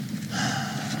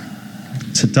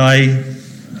Today,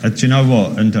 do you know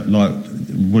what? And it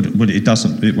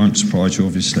won't surprise you,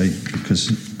 obviously,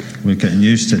 because we're getting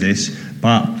used to this.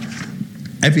 But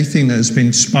everything that has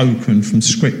been spoken from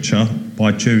Scripture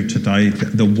by Jude today,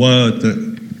 the word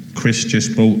that Chris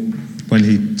just brought when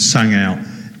he sang out,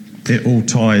 it all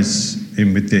ties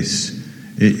in with this.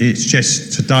 It's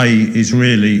just, today is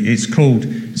really, it's called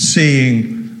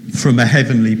seeing from a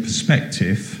heavenly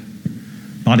perspective,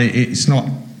 but it's not,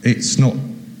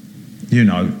 you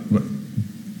know,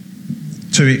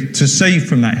 to see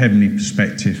from that heavenly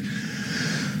perspective,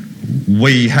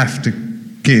 we have to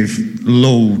give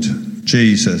Lord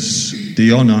Jesus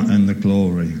the honour and the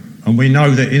glory. And we know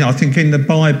that, I think in the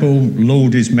Bible,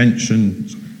 Lord is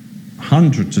mentioned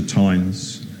hundreds of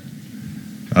times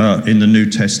in the New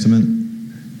Testament.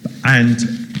 And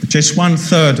just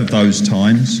 1/3 of those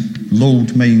times,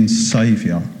 Lord means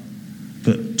Saviour.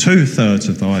 But 2/3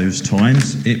 of those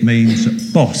times, it means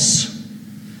boss.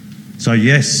 So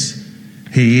yes,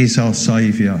 he is our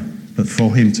Saviour, but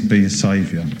for him to be a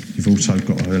Saviour, you've also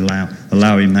got to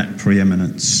allow him that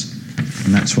preeminence.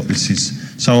 And that's what this is.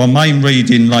 So our main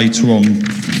reading later on,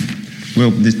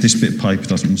 this bit of paper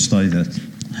doesn't stay there,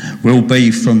 will be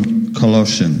from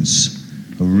Colossians,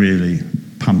 a really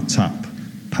pumped up,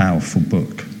 powerful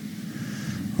book.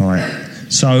 Right.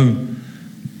 So,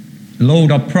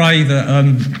 Lord, I pray that,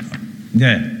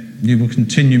 you will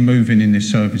continue moving in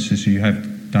this service as you have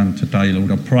done today,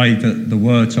 Lord. I pray that the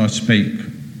words I speak,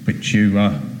 which you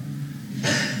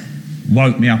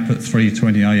woke me up at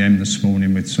 3:20 a.m. this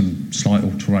morning with some slight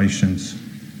alterations,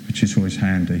 which is always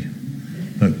handy.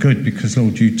 But good, because,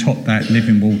 Lord, you top that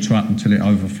living water up until it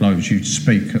overflows. You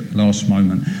speak at the last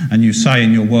moment. And you say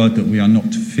in your word that we are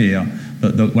not to fear,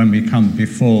 but that when we come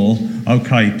before,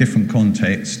 different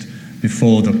context,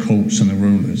 before the courts and the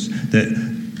rulers, that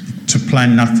to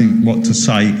plan nothing what to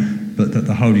say, but that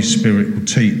the Holy Spirit will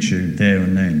teach you there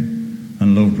and then.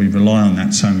 And Lord, we rely on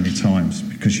that so many times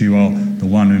because you are the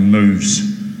one who moves.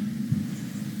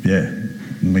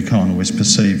 And we can't always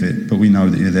perceive it, but we know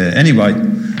that you're there. Anyway,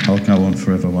 I'll go on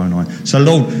forever, won't I? So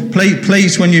Lord,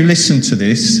 please when you listen to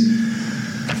this,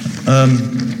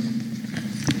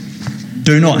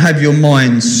 do not have your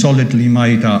minds solidly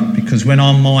made up, because when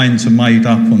our minds are made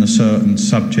up on a certain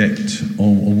subject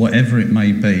or whatever it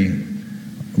may be,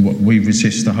 we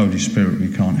resist the Holy Spirit. We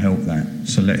can't help that.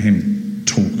 So let him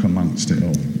talk amongst it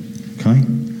all. Okay?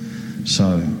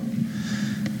 So,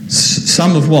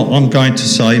 some of what I'm going to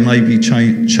say may be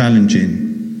challenging.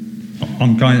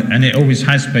 And it always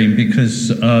has been,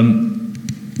 because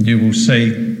you will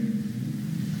see,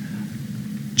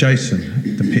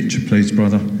 Jason, the picture please,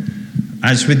 brother.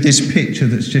 As with this picture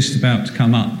that's just about to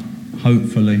come up,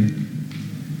 hopefully,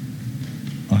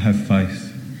 I have faith.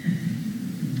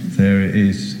 There it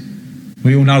is.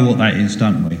 We all know what that is,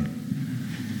 don't we?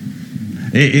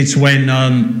 It's when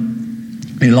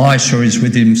Elisha is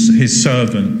with his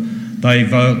servant.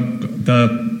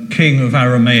 The king of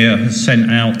Aramea has sent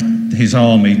out his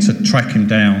army to track him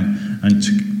down and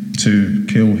to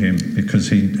kill him, because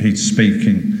he's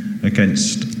speaking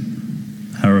against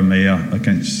Aramea,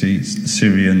 against the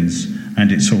Syrians,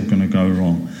 and it's all going to go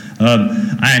wrong.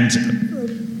 And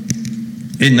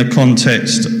in the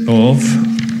context of,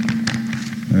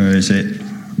 where is it?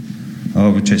 I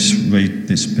will just read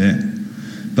this bit,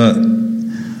 but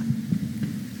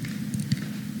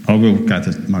I will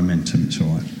gather momentum. It's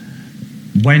all right.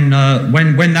 When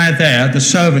they're there, the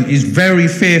servant is very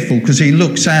fearful, because he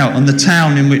looks out on the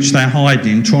town in which they're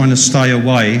hiding, trying to stay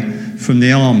away from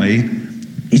the army.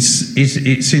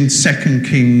 It's in 2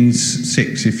 Kings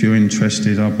 6, if you're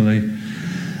interested, I believe.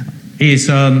 Is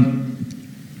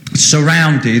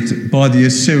surrounded by the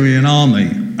Assyrian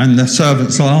army, and the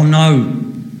servant's like, "Oh no,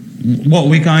 what are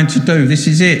we going to do? This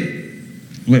is it.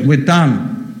 We're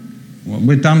done.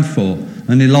 We're done for."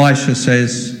 And Elisha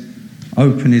says,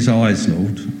 "Open his eyes,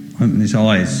 Lord. Open his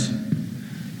eyes."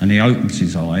 And he opens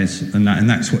his eyes, and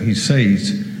that's what he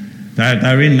sees.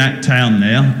 They're in that town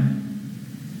there,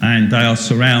 and they are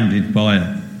surrounded by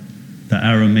the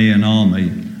Aramean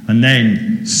army. And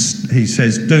then he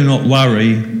says, "Do not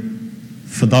worry,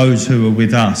 for those who are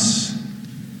with us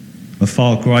are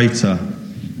far greater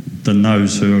than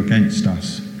those who are against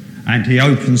us." And he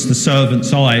opens the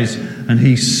servant's eyes, and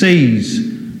he sees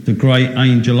the great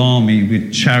angel army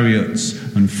with chariots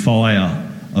and fire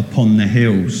upon the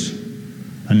hills.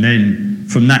 And then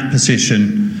from that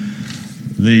position,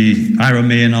 the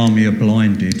Aramean army are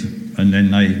blinded, and then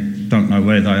they don't know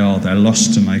where they are. They're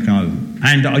lost and they go.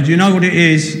 And you know what it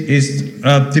is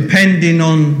depending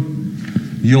on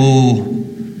your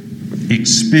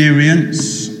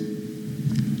experience,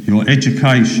 your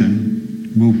education,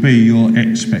 will be your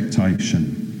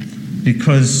expectation,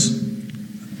 because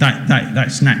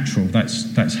that's natural.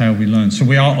 That's how we learn. So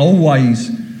we are always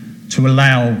to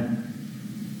allow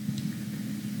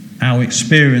our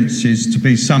experiences to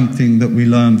be something that we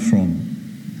learn from,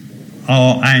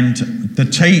 and the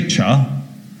teacher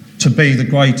to be the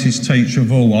greatest teacher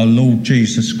of all, our Lord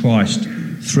Jesus Christ,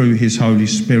 through his Holy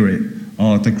Spirit,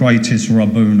 are the greatest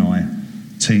Rabboni,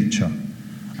 teacher.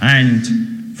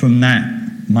 And from that,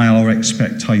 may our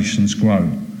expectations grow,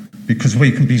 because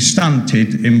we can be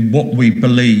stunted in what we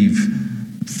believe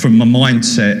from a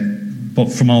mindset,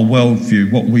 but from our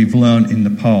worldview, what we've learned in the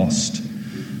past.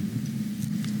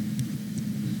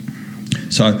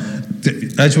 So,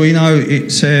 as we know, it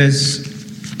says,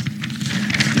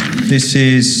 this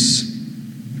is,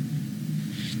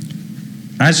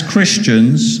 as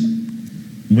Christians,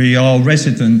 we are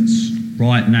residents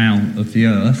right now of the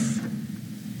earth,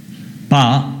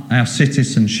 but our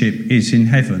citizenship is in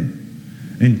heaven.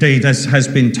 Indeed, as has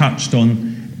been touched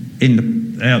on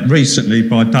recently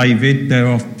by David, there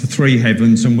are the three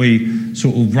heavens, and we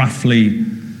sort of roughly,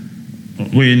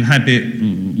 we inhabit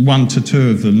 1 to 2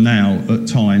 of them now at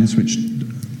times,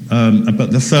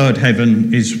 but the third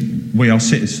heaven is, we are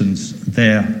citizens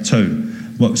there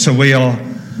too. So we are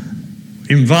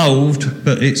involved,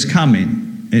 but it's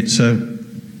coming. It's a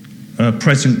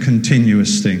present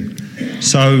continuous thing.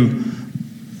 So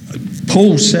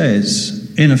Paul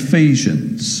says in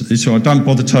Ephesians, so I don't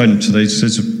bother turning to these,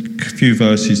 there's a few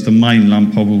verses, the main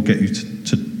lump I will get you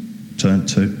to turn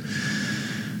to.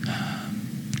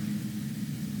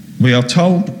 We are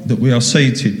told that we are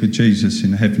seated with Jesus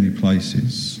in heavenly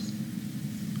places.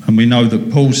 And we know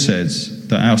that Paul says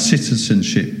that our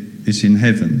citizenship is in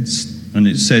heavens. And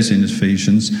it says in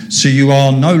Ephesians, so you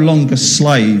are no longer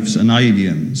slaves and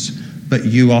aliens, but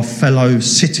you are fellow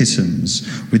citizens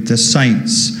with the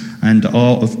saints and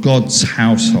are of God's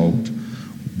household.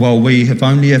 While we have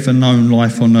only ever known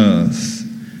life on earth,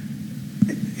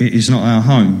 it is not our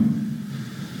home.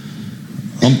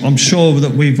 I'm sure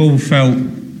that we've all felt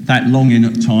that longing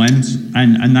at times,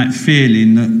 and that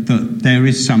feeling that there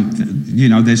is something,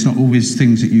 there's not always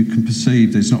things that you can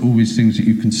perceive, there's not always things that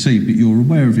you can see, but you're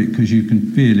aware of it because you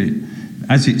can feel it.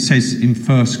 As it says in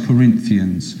 1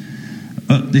 Corinthians,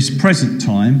 at this present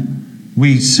time,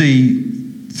 we see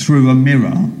through a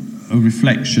mirror, a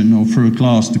reflection, or through a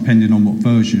glass, depending on what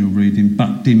version you're reading,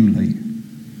 but dimly.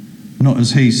 Not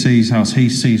as he sees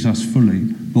us fully.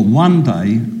 But one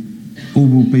day, all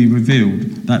will be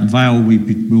revealed. That veil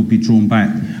will be drawn back,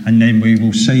 and then we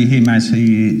will see him as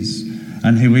he is,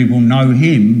 and we will know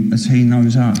him as he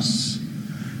knows us.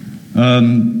 Hold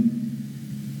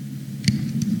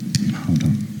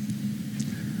on.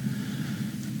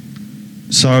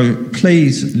 So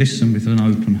please listen with an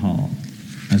open heart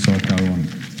as I go on.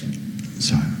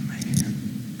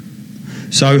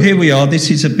 So here we are. This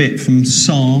is a bit from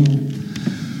Psalm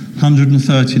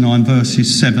 139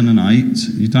 verses 7 and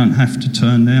 8. You don't have to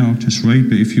turn there, I'll just read,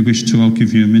 but if you wish to, I'll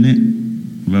give you a minute.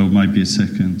 Well, maybe a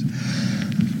second.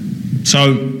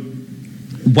 So,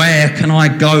 where can I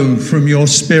go from your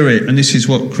spirit? And this is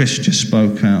what Chris just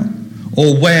spoke out.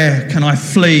 Or where can I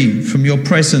flee from your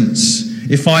presence?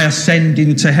 If I ascend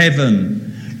into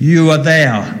heaven, you are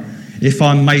there. If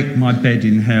I make my bed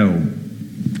in hell,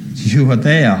 you are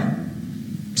there.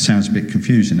 Sounds a bit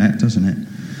confusing, that, doesn't it?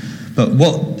 But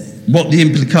what the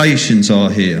implications are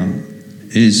here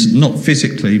is not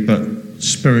physically but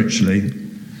spiritually,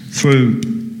 through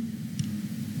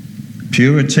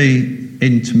purity,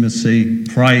 intimacy,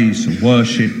 praise,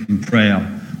 worship and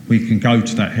prayer, we can go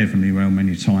to that heavenly realm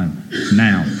any time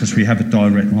now, because we have a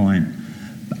direct line.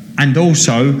 And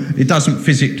also, it doesn't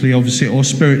physically, obviously, or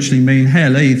spiritually mean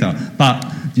hell either, but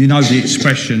you know the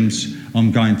expressions,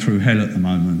 I'm going through hell at the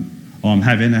moment, or I'm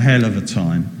having a hell of a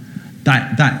time.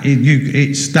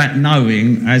 It's that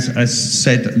knowing, as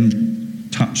said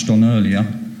and touched on earlier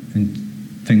in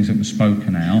things that were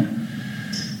spoken out,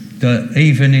 that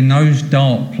even in those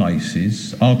dark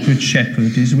places, our good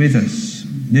shepherd is with us.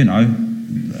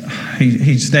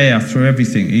 He's there through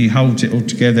everything. He holds it all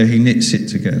together. He knits it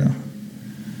together.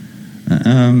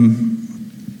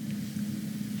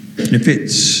 If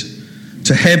it's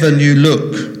to heaven you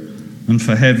look and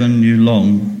for heaven you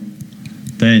long,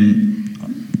 then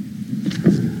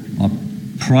I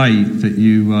pray that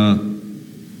you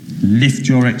lift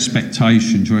your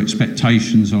expectations. Your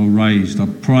expectations are raised. I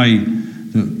pray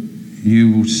that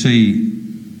you will see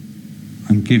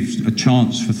and give a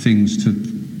chance for things to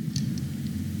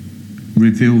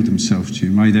reveal themselves to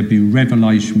you. May there be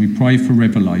revelation. We pray for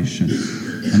revelation,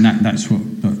 and that's what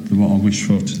I wish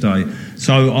for today.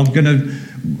 So I'm going to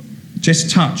just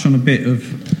touch on a bit of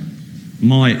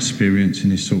my experience in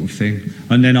this sort of thing.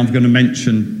 And then I'm going to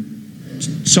mention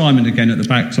Simon again at the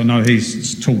back, because I know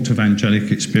he's talked of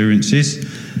angelic experiences.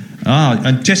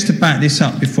 And just to back this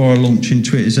up before I launch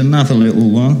into it is another little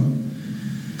one.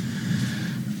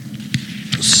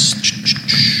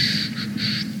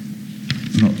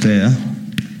 Not there.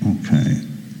 Okay.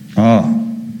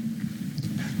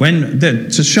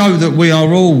 To show that we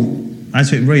are all,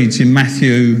 as it reads in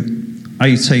Matthew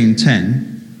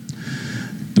 18:10,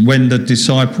 when the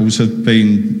disciples have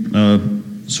been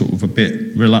sort of a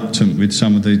bit reluctant with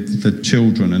some of the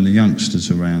children and the youngsters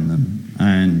around them,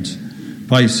 and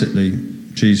basically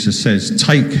Jesus says,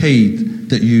 "Take heed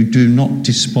that you do not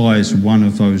despise one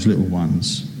of those little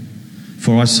ones.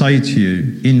 For I say to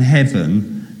you, in heaven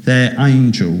their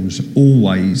angels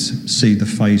always see the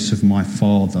face of my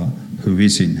Father who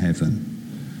is in heaven."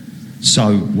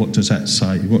 So what does that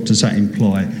say? What does that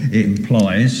imply? It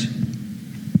implies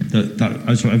that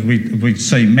as we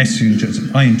see messengers,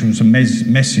 angels and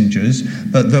messengers,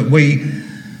 but that we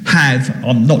have,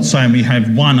 I'm not saying we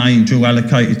have one angel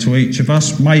allocated to each of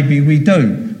us, maybe we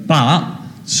do, but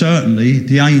certainly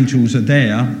the angels are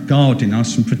there guarding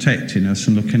us and protecting us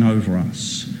and looking over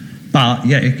us. But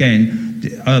yet again,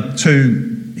 to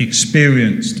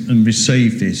experience and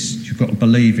receive this, you've got to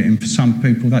believe it, and for some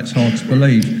people that's hard to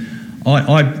believe.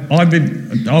 I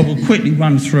will quickly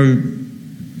run through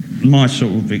my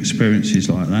sort of experiences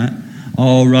like that.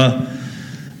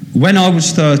 When I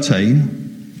was 13,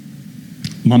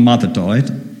 my mother died.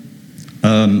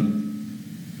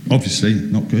 Obviously,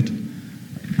 not good.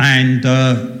 And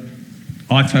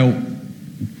I felt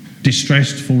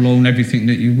distressed, forlorn, everything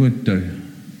that you would do.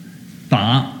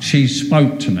 But she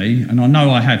spoke to me, and I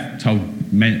know I have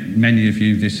told many of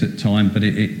you this at time, but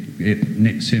it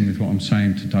knits in with what I'm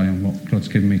saying today and what God's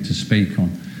given me to speak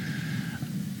on.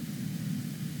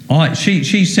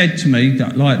 She said to me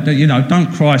that,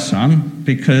 don't cry, son,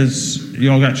 because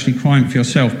you're actually crying for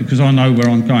yourself, because I know where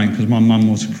I'm going, because my mum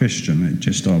was a Christian. It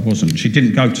just I wasn't. She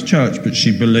didn't go to church, but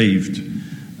she believed.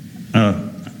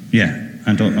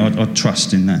 And I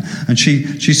trust in that. And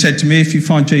she said to me, if you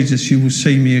find Jesus, you will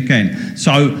see me again.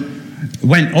 So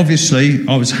when obviously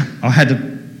I had a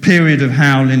period of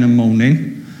howling and mourning,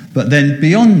 but then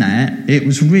beyond that, it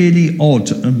was really odd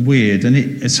and weird, and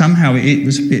it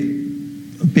was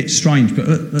a bit strange. But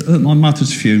at my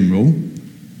mother's funeral,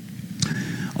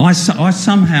 I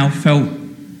somehow felt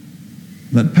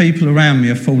that people around me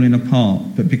are falling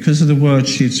apart, but because of the words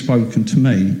she had spoken to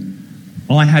me,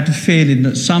 I had a feeling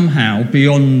that somehow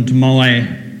beyond my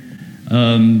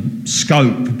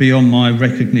scope, beyond my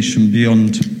recognition,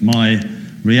 beyond my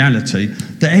reality,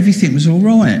 that everything was all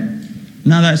right.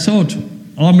 Now that's odd.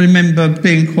 I remember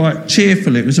being quite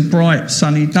cheerful. It was a bright,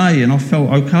 sunny day, and I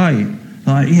felt okay.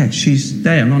 She's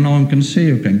there, and I know I'm going to see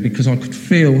her again, because I could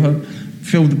feel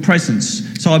the presence.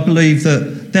 So I believe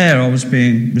that there I was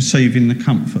receiving the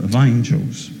comfort of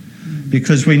angels,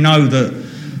 because we know that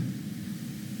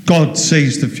God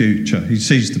sees the future. He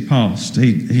sees the past.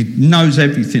 He knows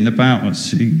everything about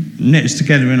us. He knit us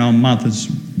together in our mother's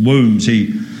wombs.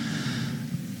 He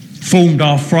formed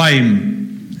our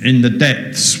frame in the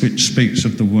depths, which speaks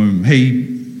of the womb. He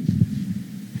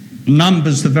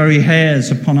numbers the very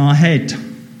hairs upon our head.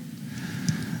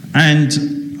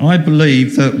 And I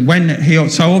believe that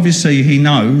so obviously he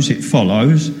knows, it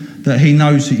follows, that he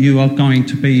knows that you are going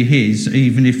to be his,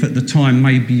 even if at the time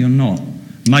maybe you're not.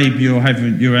 Maybe you're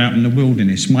out in the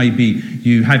wilderness. Maybe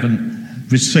you haven't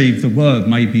received the word.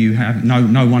 Maybe you have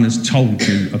no one has told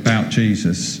you about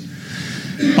Jesus.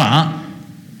 But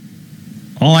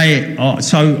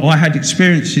I had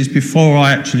experiences before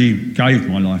I actually gave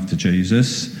my life to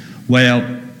Jesus. Well,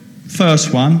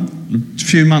 first one, a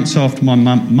few months after my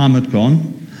mum had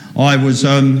gone, I was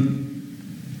in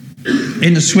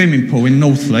a swimming pool in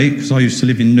Northleet, because I used to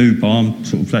live in Newbar.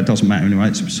 That doesn't matter anyway,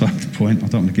 it's beside the point. I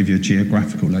don't want to give you a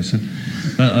geographical lesson.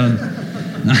 I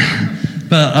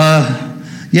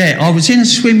was in a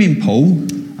swimming pool,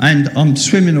 and I'm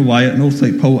swimming away at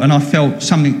Northleet Pool, and I felt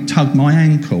something tug my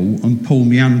ankle and pull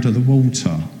me under the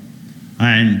water.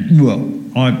 And,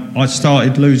 I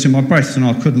started losing my breath, and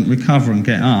I couldn't recover and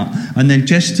get up. And then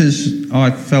just as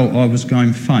I felt I was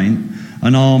going faint,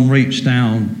 an arm reached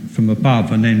down from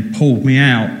above and then pulled me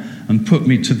out and put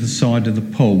me to the side of the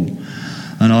pool.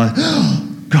 And I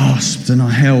gasped, and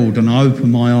I held, and I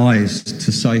opened my eyes to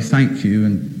say thank you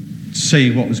and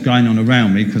see what was going on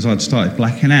around me, because I'd started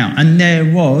blacking out. And there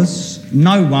was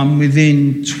no one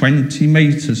within 20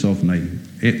 metres of me.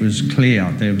 It was clear.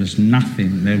 There was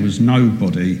nothing. There was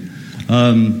nobody.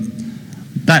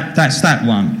 That's that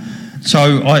one.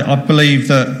 So I believe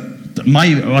that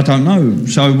maybe, I don't know.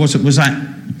 So was that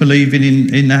believing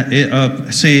in that,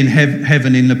 seeing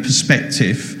heaven in the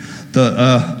perspective that,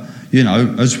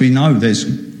 as we know, there's,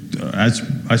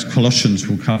 as Colossians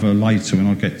will cover later when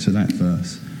I get to that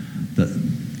verse, that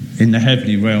in the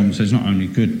heavenly realms there's not only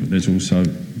good, but there's also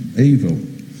evil.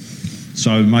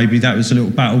 So maybe that was a little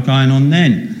battle going on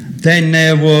then. Then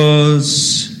there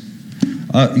was...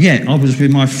 I was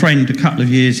with my friend a couple of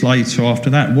years later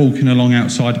after that, walking along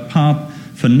outside a pub.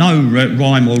 For no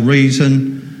rhyme or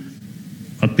reason,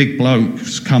 a big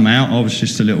bloke's come out. I was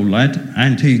just a little lad,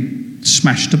 and he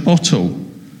smashed a bottle,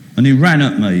 and he ran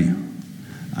at me,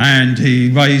 and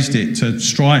he raised it to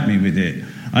strike me with it.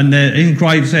 And there, in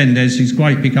Gravesend, there's these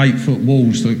great big 8-foot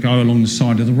walls that go along the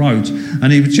side of the roads,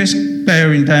 and he was just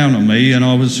bearing down on me, and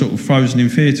I was sort of frozen in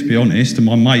fear, to be honest, and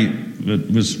my mate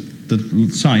was the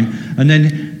same. And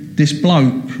then this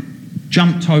bloke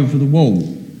jumped over the wall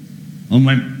and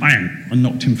went bang and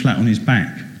knocked him flat on his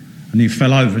back, and he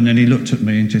fell over, and then he looked at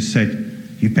me and just said,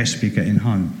 "You best be getting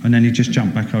home." And then he just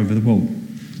jumped back over the wall.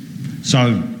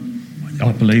 So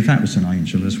I believe that was an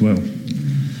angel as well.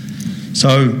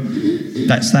 So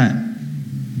that's that.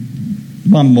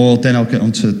 One more, then I'll get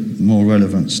on to more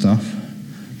relevant stuff.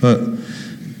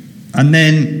 And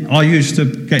then I used to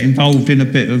get involved in a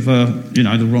bit of,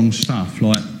 the wrong stuff,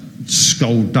 like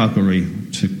skullduggery,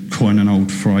 to coin an old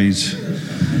phrase.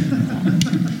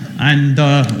 And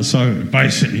so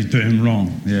basically doing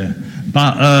wrong, yeah.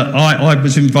 But I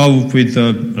was involved with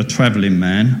a travelling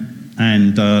man,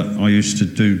 and I used to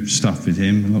do stuff with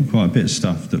him, quite a bit of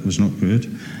stuff that was not good.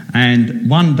 And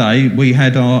one day he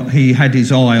had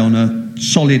his eye on a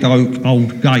solid oak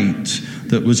old gate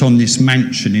that was on this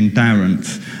mansion in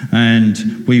Darenth,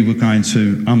 and we were going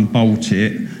to unbolt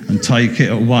it and take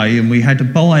it away, and we had a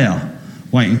buyer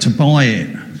waiting to buy it.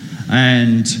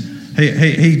 And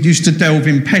he used to delve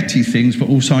in petty things, but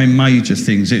also in major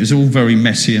things. It was all very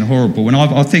messy and horrible. And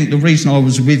I think the reason I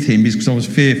was with him is because I was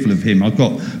fearful of him. I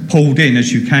got pulled in,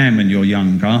 as you can when you're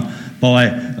younger, by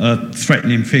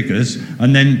threatening figures,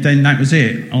 and then that was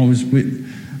it.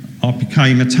 I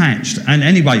became attached. And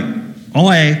anyway,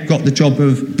 I got the job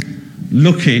of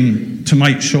looking to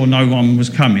make sure no one was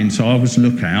coming, so I was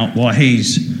lookout while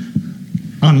he's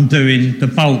undoing the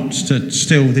bolts to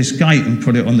steal this gate and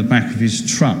put it on the back of his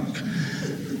truck.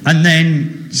 And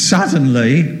then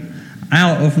suddenly,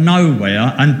 out of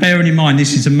nowhere, and bearing in mind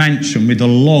this is a mansion with a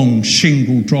long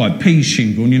shingle drive, pea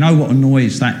shingle, and you know what a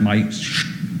noise that makes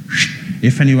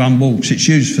if anyone walks. It's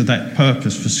used for that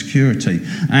purpose, for security.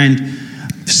 And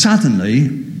suddenly,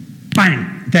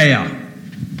 bang, there,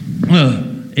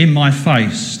 in my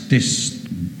face, this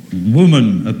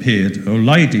woman appeared, or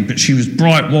lady, but she was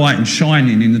bright white and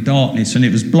shining in the darkness, and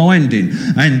it was blinding.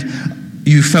 And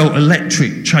you felt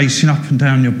electric chasing up and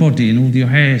down your body, and all your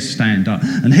hair stand up.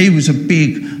 And he was a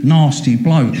big, nasty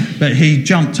bloke, but he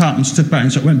jumped up and stood back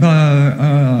and sort of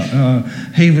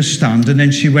went, he was stunned. And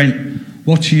then she went,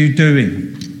 "What are you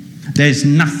doing? There's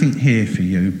nothing here for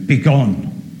you. Be gone."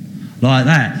 Like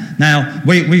that. Now,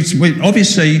 we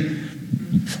obviously,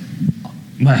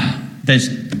 well,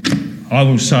 I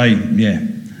will say, yeah.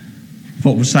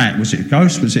 What was that? Was it a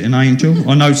ghost? Was it an angel?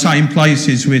 I know certain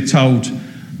places we're told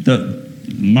that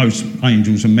most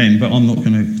angels are men, but I'm not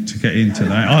going to get into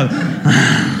that.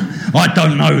 I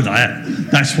don't know that.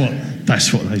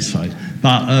 That's what they say.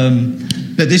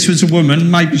 But this was a woman,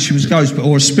 maybe she was a ghost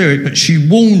or a spirit, but she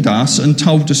warned us and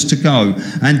told us to go.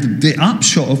 And the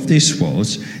upshot of this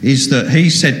is that he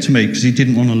said to me, because he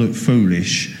didn't want to look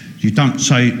foolish, "You don't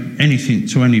say anything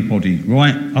to anybody,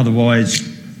 right? Otherwise,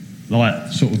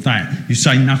 like sort of that, you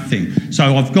say nothing."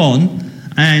 So I've gone,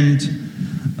 and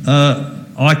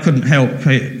I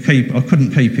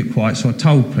couldn't keep it quiet, so I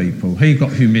told people. He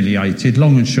got humiliated.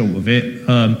 Long and short of it,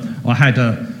 I had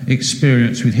a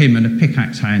experience with him and a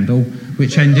pickaxe handle,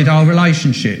 which ended our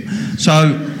relationship.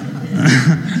 So,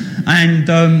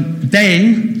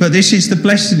 but this is the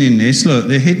blessing in this. Look,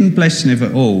 the hidden blessing of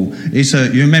it all is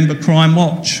you remember Crime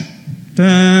Watch?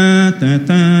 Da, da,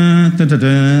 da, da, da,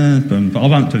 da, but I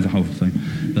won't do the whole thing.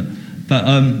 But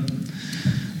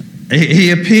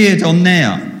he appeared on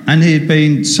there.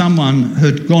 And someone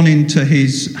had gone into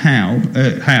his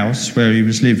house where he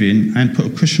was living and put a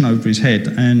cushion over his head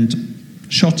and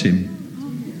shot him.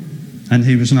 And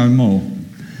he was no more.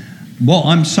 What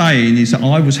I'm saying is that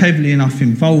I was heavily enough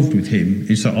involved with him,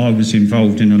 is that I was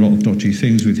involved in a lot of dodgy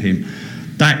things with him.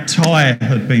 That tie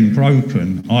had been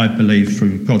broken, I believe,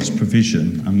 through God's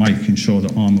provision and making sure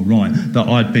that I'm all right, that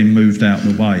I'd been moved out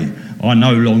of the way. I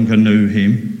no longer knew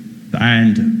him,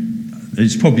 and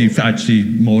it's probably actually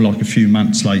more like a few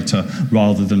months later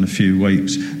rather than a few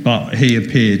weeks. But he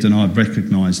appeared and I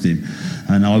recognised him.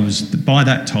 And by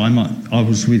that time, I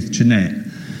was with Jeanette.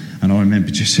 And I remember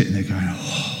just sitting there going,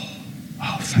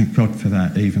 oh, thank God for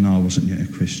that, even though I wasn't yet a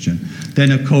Christian.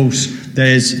 Then, of course,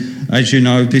 there's, as you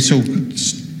know, this all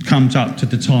comes up to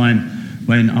the time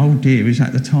when, oh dear, is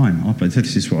that the time? Oh, but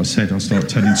this is what I said, I start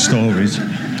telling stories.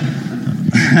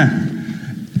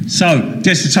 So,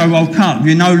 just to say, I'll cut.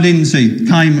 You know, Lindsay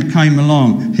came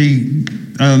along. He,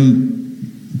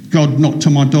 God knocked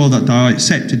on my door that day. I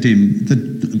accepted him.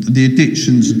 The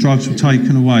addictions, the drugs were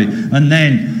taken away. And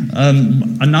then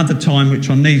another time, which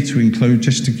I need to include,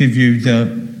 just to give you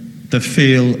the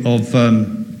feel of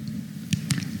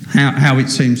how it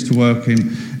seems to work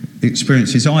in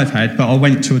experiences I've had. But I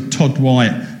went to a Todd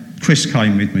White. Chris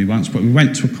came with me once, but we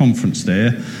went to a conference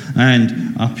there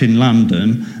and up in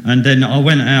London, and then I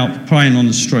went out praying on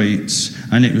the streets,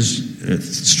 and it was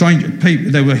strange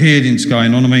people. There were healings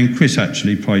going on. I mean, Chris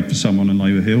actually prayed for someone and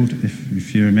they were healed,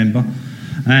 if you remember.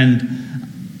 And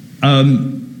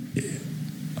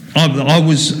I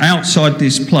was outside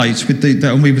this place with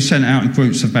and we were sent out in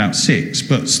groups of about 6,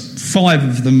 but 4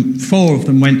 of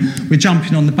them went, we're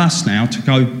jumping on the bus now to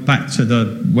go back to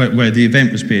where the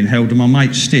event was being held, and my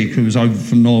mate Stig, who was over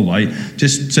from Norway,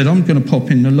 just said, I'm going to pop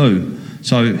in the loo.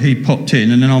 So he popped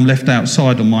in, and then I'm left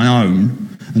outside on my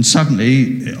own, and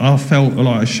suddenly I felt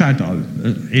like a shadow,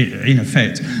 in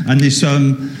effect, and this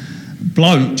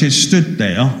bloke just stood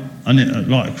there, and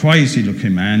like a crazy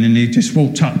looking man, and he just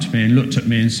walked up to me and looked at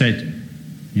me and said,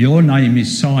 your name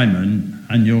is Simon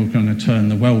and you're going to turn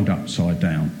the world upside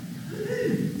down.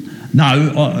 No,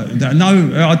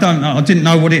 I don't know. I didn't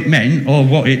know what it meant or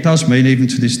what it does mean even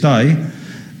to this day.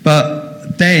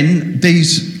 But then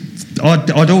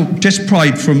I'd all just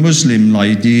prayed for a Muslim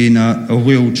lady in a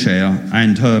wheelchair,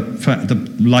 and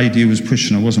the lady who was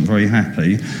pushing her wasn't very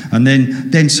happy. And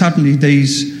then suddenly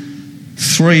these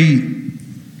 3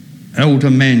 elder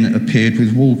men appeared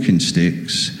with walking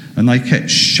sticks, and they kept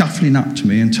shuffling up to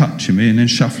me and touching me and then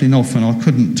shuffling off, and I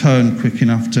couldn't turn quick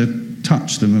enough to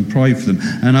touch them and pray for them.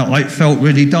 And it felt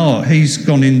really dark. He's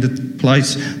gone in the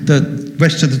place, the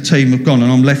rest of the team have gone,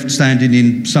 and I'm left standing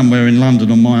in somewhere in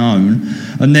London on my own.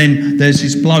 And then there's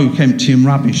this bloke emptying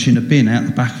rubbish in a bin out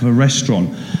the back of a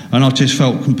restaurant, and I just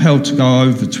felt compelled to go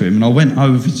over to him, and I went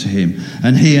over to him,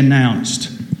 and he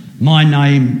announced my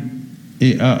name.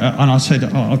 And I said,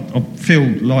 I feel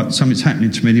like something's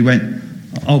happening to me. And he went,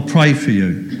 I'll pray for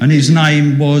you. And his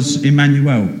name was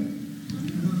Emmanuel.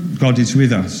 God is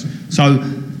with us. So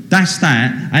that's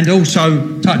that. And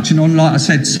also touching on, like I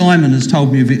said, Simon has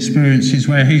told me of experiences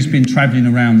where he's been travelling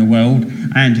around the world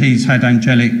and he's had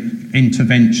angelic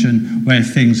intervention where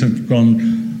things have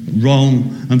gone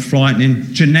wrong and frightening.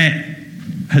 Jeanette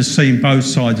has seen both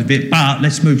sides of it. But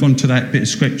let's move on to that bit of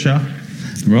scripture.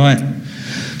 Right.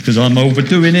 Because I'm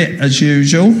overdoing it as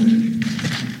usual.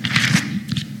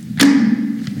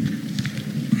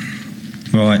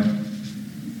 Right.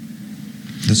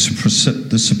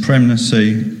 The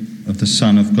supremacy of the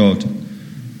Son of God.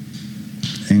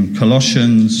 In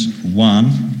Colossians 1,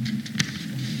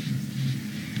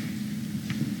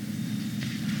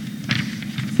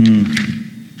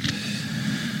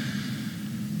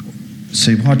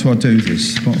 See, why do I do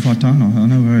this? What have I done? I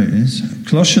know where it is.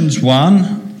 Colossians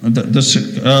 1.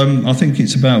 I think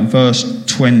it's about verse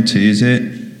 20, is it?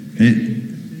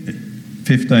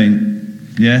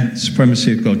 15. Yeah,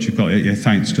 supremacy of God. You've got it. Yeah,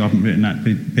 thanks, because I haven't written that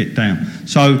bit down.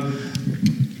 So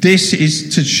this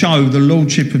is to show the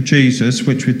lordship of Jesus,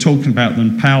 which we're talking about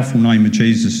the powerful name of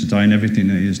Jesus today and everything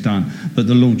that he has done, but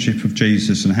the lordship of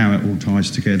Jesus and how it all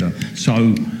ties together.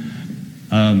 So,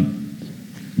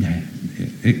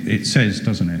 it says,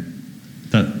 doesn't it,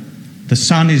 that the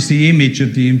Son is the image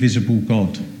of the invisible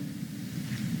God.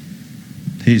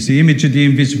 He is the image of the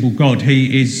invisible God.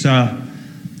 He is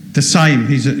the same.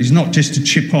 He's not just a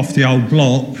chip off the old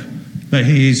block, but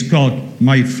he is God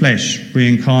made flesh,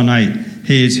 reincarnate.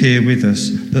 He is here with us.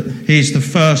 He is the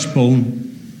firstborn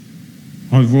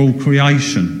over all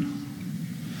creation.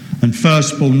 And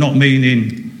firstborn not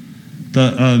meaning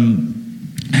that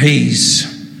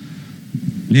he's,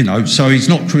 so he's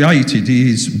not created, he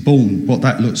is born. What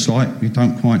that looks like, we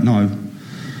don't quite know.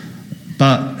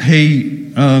 But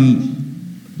he,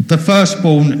 the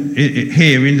firstborn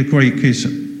here in the Greek is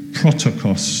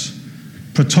prototokos,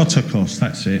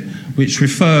 that's it, which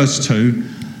refers to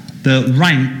the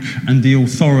rank and the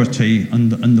authority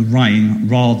and the reign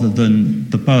rather than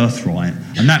the birthright.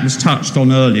 And that was touched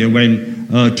on earlier when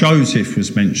Joseph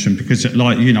was mentioned, because there's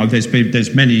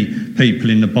many people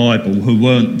in the Bible who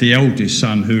weren't the eldest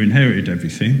son who inherited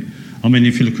everything. I mean,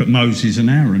 if you look at Moses and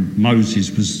Aaron,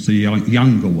 Moses was the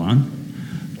younger one.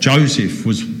 Joseph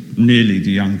was nearly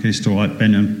the youngest, all right,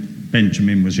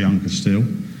 Benjamin was younger still.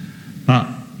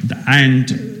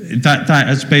 And that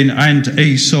has been, and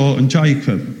Esau and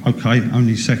Jacob. Okay,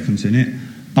 only seconds in it.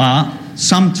 But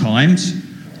sometimes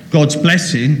God's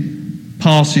blessing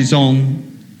passes on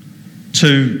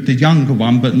to the younger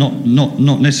one, but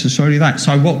not necessarily that.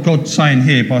 So what God's saying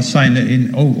here by saying that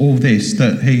in all this,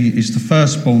 that he is the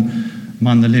firstborn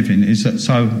among the living, is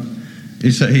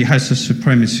that he has the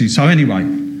supremacy. So anyway,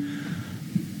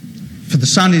 for the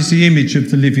Son is the image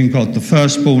of the living God, the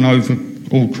firstborn over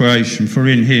all creation, for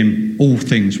in him all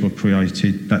things were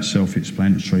created. That's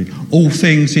self-explanatory. All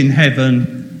things in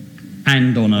heaven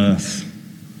and on earth.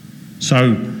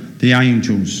 So the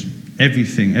angels,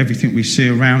 everything we see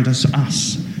around us,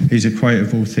 is a creator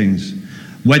of all things.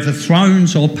 Whether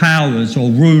thrones or powers or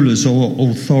rulers or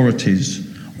authorities,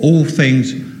 all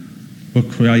things were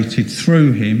created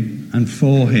through him and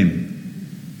for him.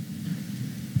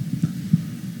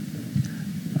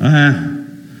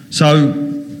 So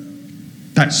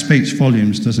that speaks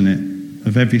volumes, doesn't it,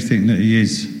 of everything that he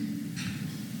is.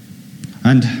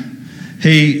 And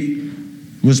he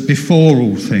was before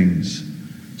all things.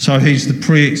 So he's the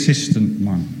pre-existent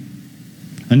one.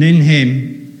 And in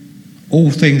him,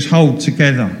 all things hold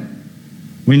together.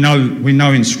 We know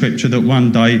in Scripture that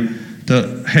one day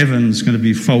that heaven's going to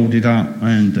be folded up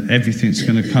and everything's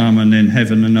going to come, and then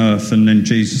heaven and earth, and then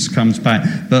Jesus comes back.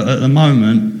 But at the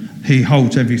moment, he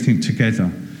holds everything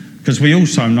together. Because we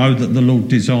also know that the Lord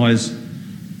desires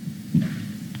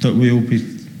that we all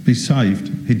be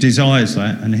saved. He desires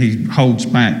that, and he holds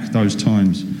back those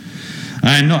times.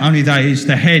 And not only that, he's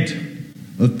the head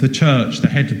of the church, the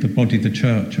head of the body, the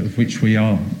church, of which we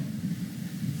are.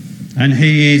 And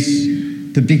he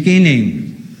is the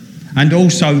beginning, and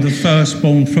also the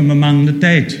firstborn from among the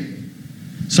dead.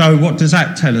 So what does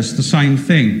that tell us? The same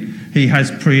thing. He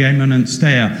has preeminence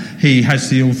there. He has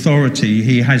the authority.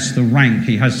 He has the rank.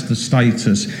 He has the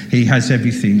status. He has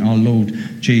everything, our Lord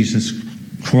Jesus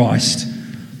Christ.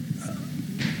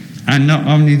 And not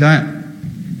only that,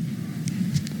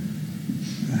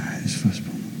 he's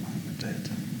firstborn among the dead.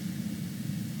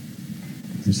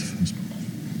 He's the firstborn.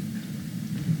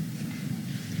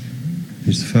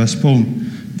 He's the firstborn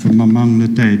from among the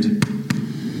dead,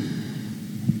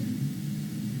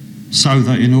 so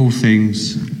that in all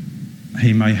things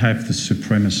he may have the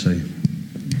supremacy.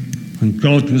 And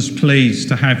God was pleased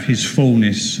to have his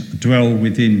fullness dwell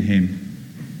within him.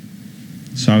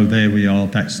 So there we are.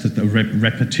 That's the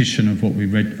repetition of what we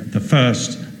read. The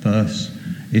first verse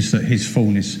is that his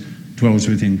fullness dwells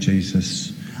within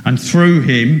Jesus. And through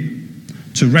him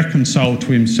to reconcile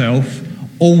to himself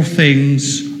all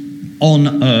things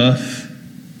on earth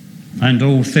and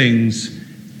all things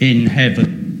in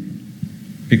heaven.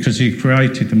 Because he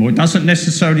created them all. It doesn't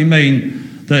necessarily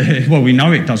mean that, well, we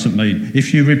know it doesn't mean.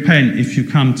 If you repent, if you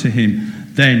come to him,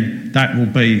 then that will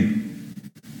be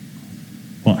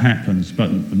what happens,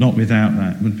 but not without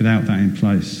that in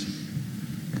place.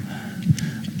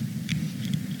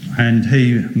 And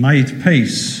he made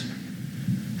peace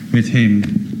with him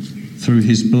through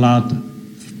his blood,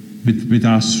 with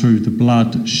us through the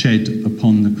blood shed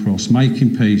upon the cross.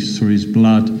 Making peace through his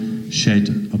blood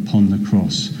shed upon the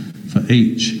cross. For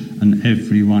each and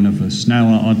every one of us. Now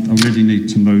I really need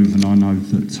to move, and I know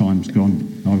that time's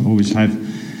gone. I always have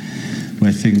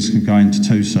where things can go into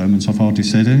 2 sermons. I've hardly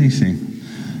said anything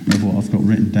of what I've got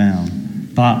written down.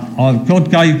 But God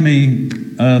gave me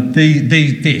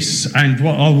this, and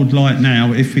what I would like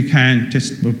now, if we can,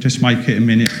 we'll just make it a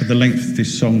minute for the length of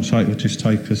this song, so it will just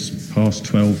take us past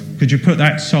 12. Could you put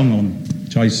that song on,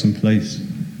 Jason, please?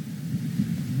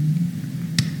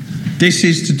 This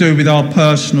is to do with our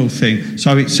personal thing.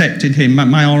 So accepting him.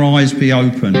 May our eyes be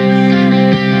open.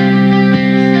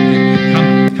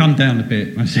 Come down a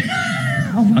bit. I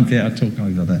won't be able to talk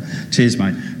over that. Cheers,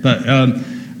 mate. But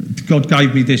God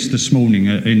gave me this morning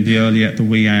in the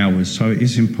wee hours. So it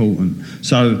is important.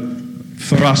 So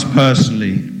for us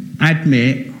personally,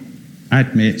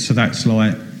 admit. So that's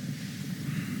like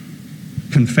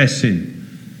confessing.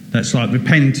 That's like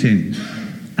repenting.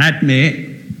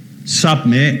 Admit.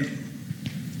 Submit.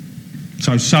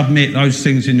 So submit those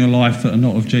things in your life that are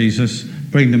not of Jesus,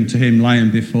 bring them to him, lay them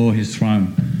before his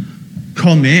throne.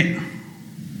 Commit,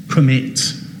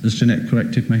 as Jeanette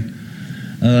corrected me,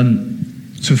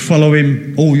 to follow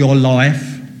him all your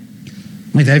life,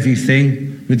 with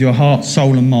everything, with your heart,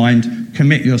 soul and mind.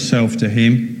 Commit yourself to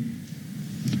him.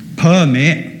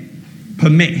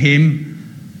 Permit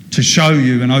him to show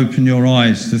you and open your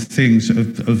eyes to things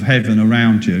of heaven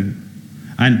around you.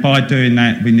 And by doing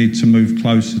that, we need to move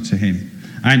closer to him.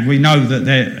 And we know that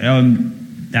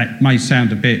that may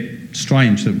sound a bit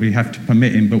strange that we have to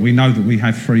permit him, but we know that we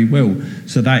have free will.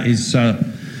 So that is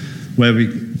where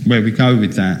we go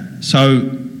with that. So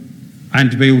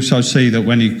And we also see that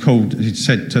when he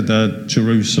said to the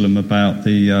Jerusalem about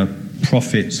the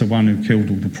prophets, the one who killed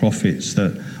all the prophets,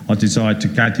 that I desired to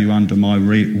gather you under my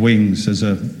wings as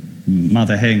a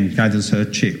mother hen gathers her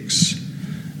chicks,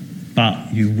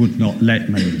 but you would not let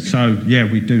me. So, yeah,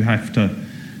 we do have to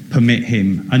permit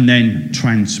him and then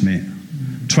transmit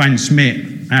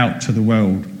out to the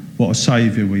world what a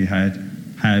saviour we have,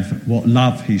 what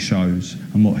love he shows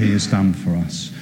and what he has done for us.